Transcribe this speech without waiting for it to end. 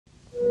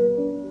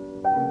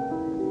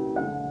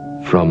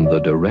From the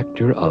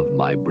director of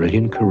My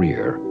Brilliant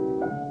Career,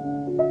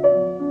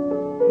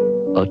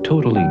 a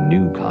totally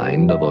new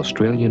kind of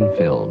Australian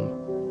film.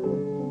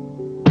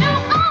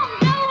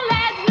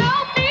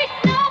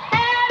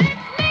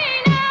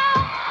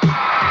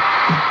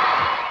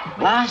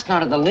 Last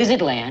night at the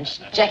Lizard Lounge,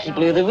 Jackie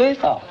blew the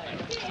roof off.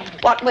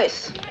 What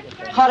with?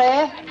 Hot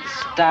air?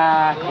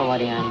 Star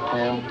quality, Auntie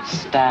Pearl.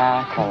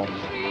 Star quality.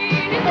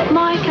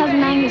 My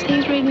cousin Angus,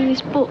 he's reading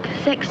this book,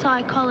 Sex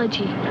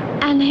Psychology,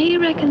 and he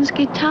reckons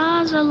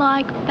guitars are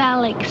like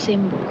phallic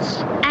symbols,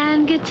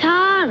 and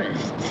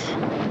guitarists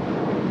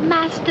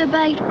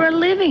masturbate for a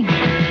living.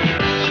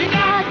 She's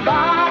got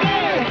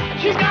body,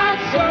 she's got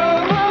soul.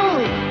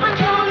 I'm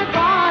gonna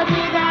part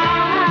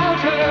without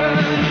her.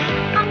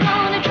 I'm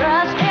gonna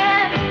trust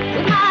her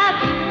with my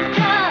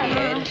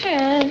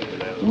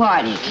future.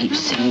 Why do you keep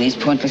singing these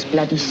pointless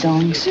bloody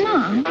songs?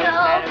 Mom, throw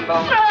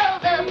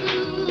the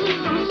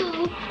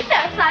blue,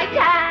 just like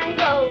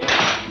tango.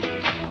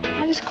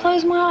 I just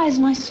close my eyes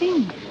and I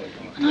sing,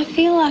 and I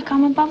feel like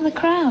I'm above the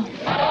crowd.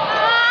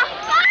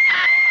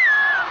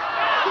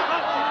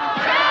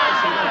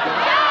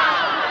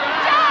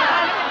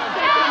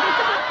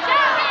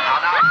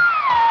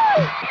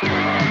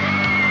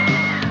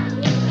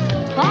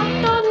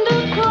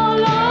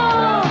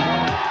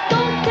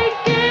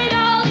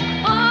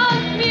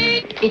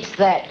 It's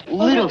that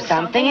little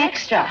something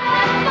extra.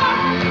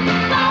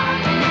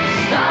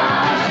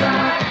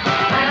 Starstruck,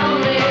 I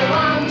only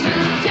want to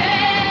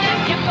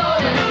take your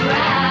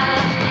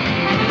photograph.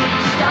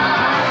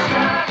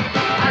 Starstruck,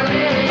 I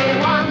really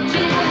want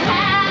to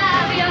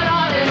have your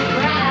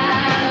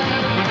autograph.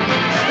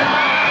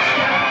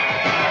 Starstruck,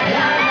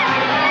 la la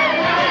la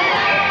la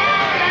la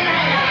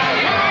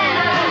la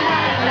la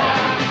la la.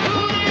 Who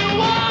do you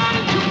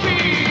want to be?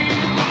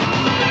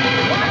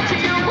 What do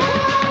you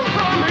want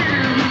from me?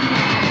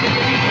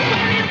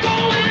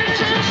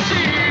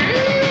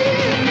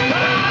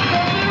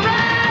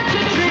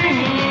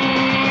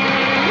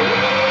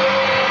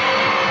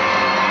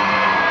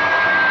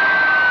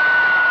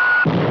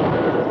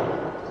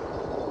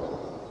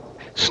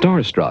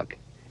 Starstruck,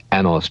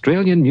 an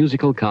Australian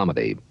musical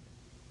comedy.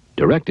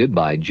 Directed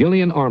by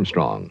Gillian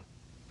Armstrong.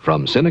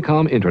 From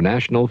Cinecom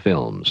International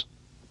Films.